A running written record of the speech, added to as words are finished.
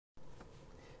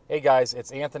Hey guys,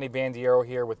 it's Anthony Bandiero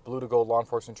here with Blue to Gold Law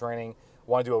Enforcement Training.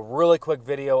 Want to do a really quick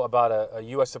video about a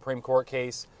U.S. Supreme Court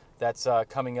case that's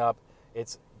coming up.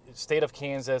 It's State of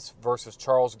Kansas versus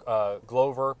Charles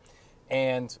Glover.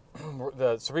 And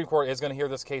the Supreme Court is going to hear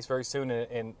this case very soon.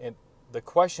 And the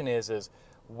question is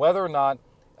whether or not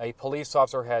a police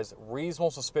officer has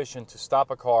reasonable suspicion to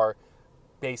stop a car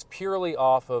based purely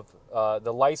off of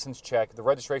the license check, the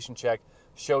registration check,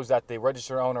 shows that the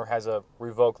registered owner has a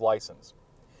revoked license.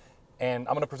 And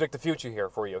I'm going to predict the future here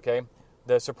for you, okay?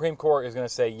 The Supreme Court is going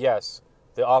to say, yes,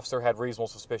 the officer had reasonable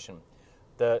suspicion.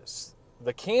 The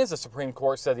Kansas Supreme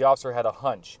Court said the officer had a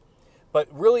hunch. But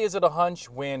really, is it a hunch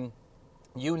when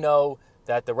you know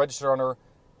that the registered owner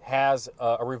has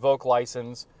a revoked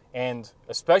license, and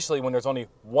especially when there's only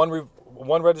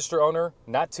one registered owner,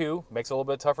 not two, makes it a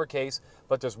little bit tougher case,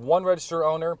 but there's one registered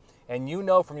owner, and you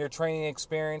know from your training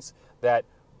experience that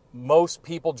most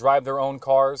people drive their own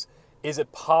cars. Is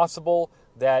it possible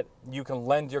that you can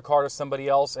lend your car to somebody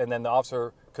else and then the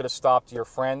officer could have stopped your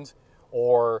friend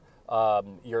or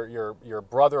your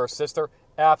brother or sister?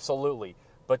 Absolutely.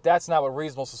 But that's not what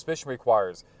reasonable suspicion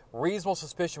requires. Reasonable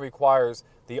suspicion requires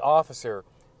the officer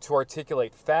to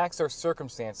articulate facts or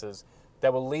circumstances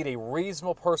that will lead a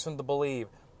reasonable person to believe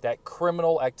that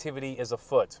criminal activity is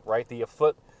afoot, right? The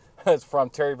afoot is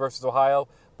from Terry versus Ohio,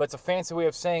 but it's a fancy way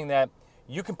of saying that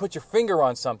you can put your finger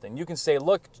on something. You can say,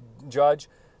 look, Judge,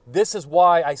 this is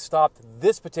why I stopped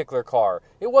this particular car.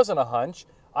 It wasn't a hunch.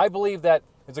 I believe that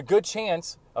there's a good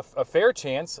chance, a fair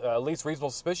chance, at least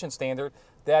reasonable suspicion standard,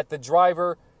 that the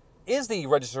driver is the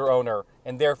registered owner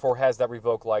and therefore has that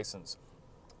revoked license.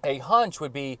 A hunch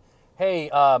would be, hey,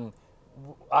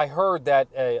 I heard that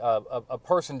a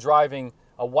person driving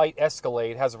a white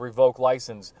Escalade has a revoked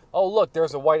license. Oh, look,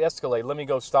 there's a white Escalade. Let me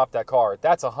go stop that car.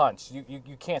 That's a hunch.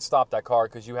 You can't stop that car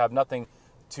because you have nothing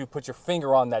to put your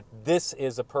finger on that this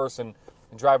is a person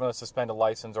driving a suspended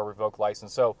license or revoked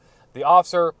license. So the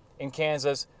officer in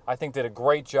Kansas, I think, did a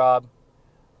great job.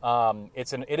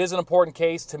 It is an important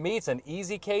case. To me, it's an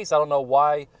easy case. I don't know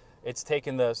why it's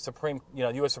taken the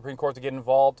U.S. Supreme Court to get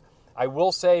involved. I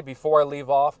will say before I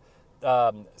leave off,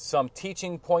 some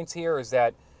teaching points here is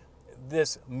that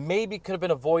this maybe could have been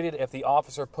avoided if the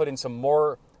officer put in some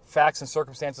more facts and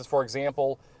circumstances. For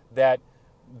example, that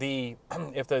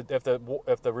if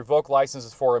the revoked license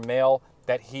is for a male,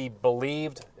 that he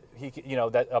believed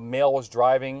that a male was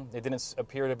driving. It didn't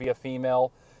appear to be a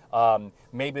female.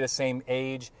 Maybe the same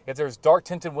age. If there's dark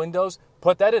tinted windows,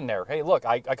 put that in there. Hey, look,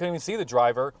 I couldn't even see the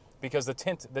driver because the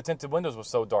tinted windows was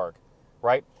so dark,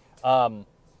 right?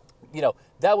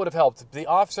 That would have helped. The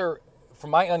officer,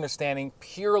 from my understanding,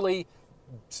 purely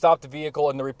stopped the vehicle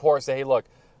in the report, say, hey, look,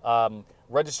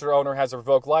 registered owner has a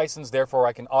revoked license, therefore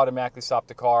I can automatically stop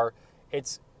the car.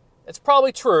 It's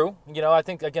probably true. I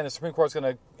think, again, the Supreme Court's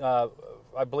going to,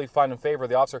 I believe, find in favor of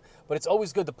the officer, but it's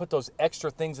always good to put those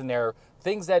extra things in there,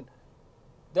 things that,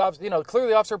 clearly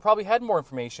the officer probably had more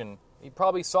information. He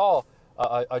probably saw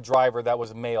a driver that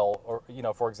was male,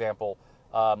 or, for example.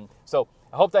 So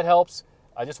I hope that helps.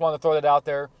 I just wanted to throw that out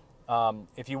there.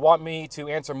 If you want me to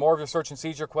answer more of your search and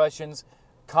seizure questions,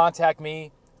 contact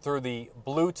me through the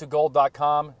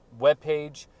bluetogold.com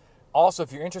webpage. Also,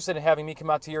 if you're interested in having me come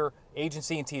out to your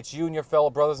agency and teach you and your fellow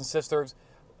brothers and sisters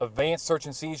advanced search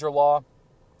and seizure law,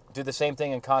 do the same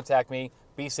thing and contact me.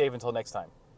 Be safe until next time.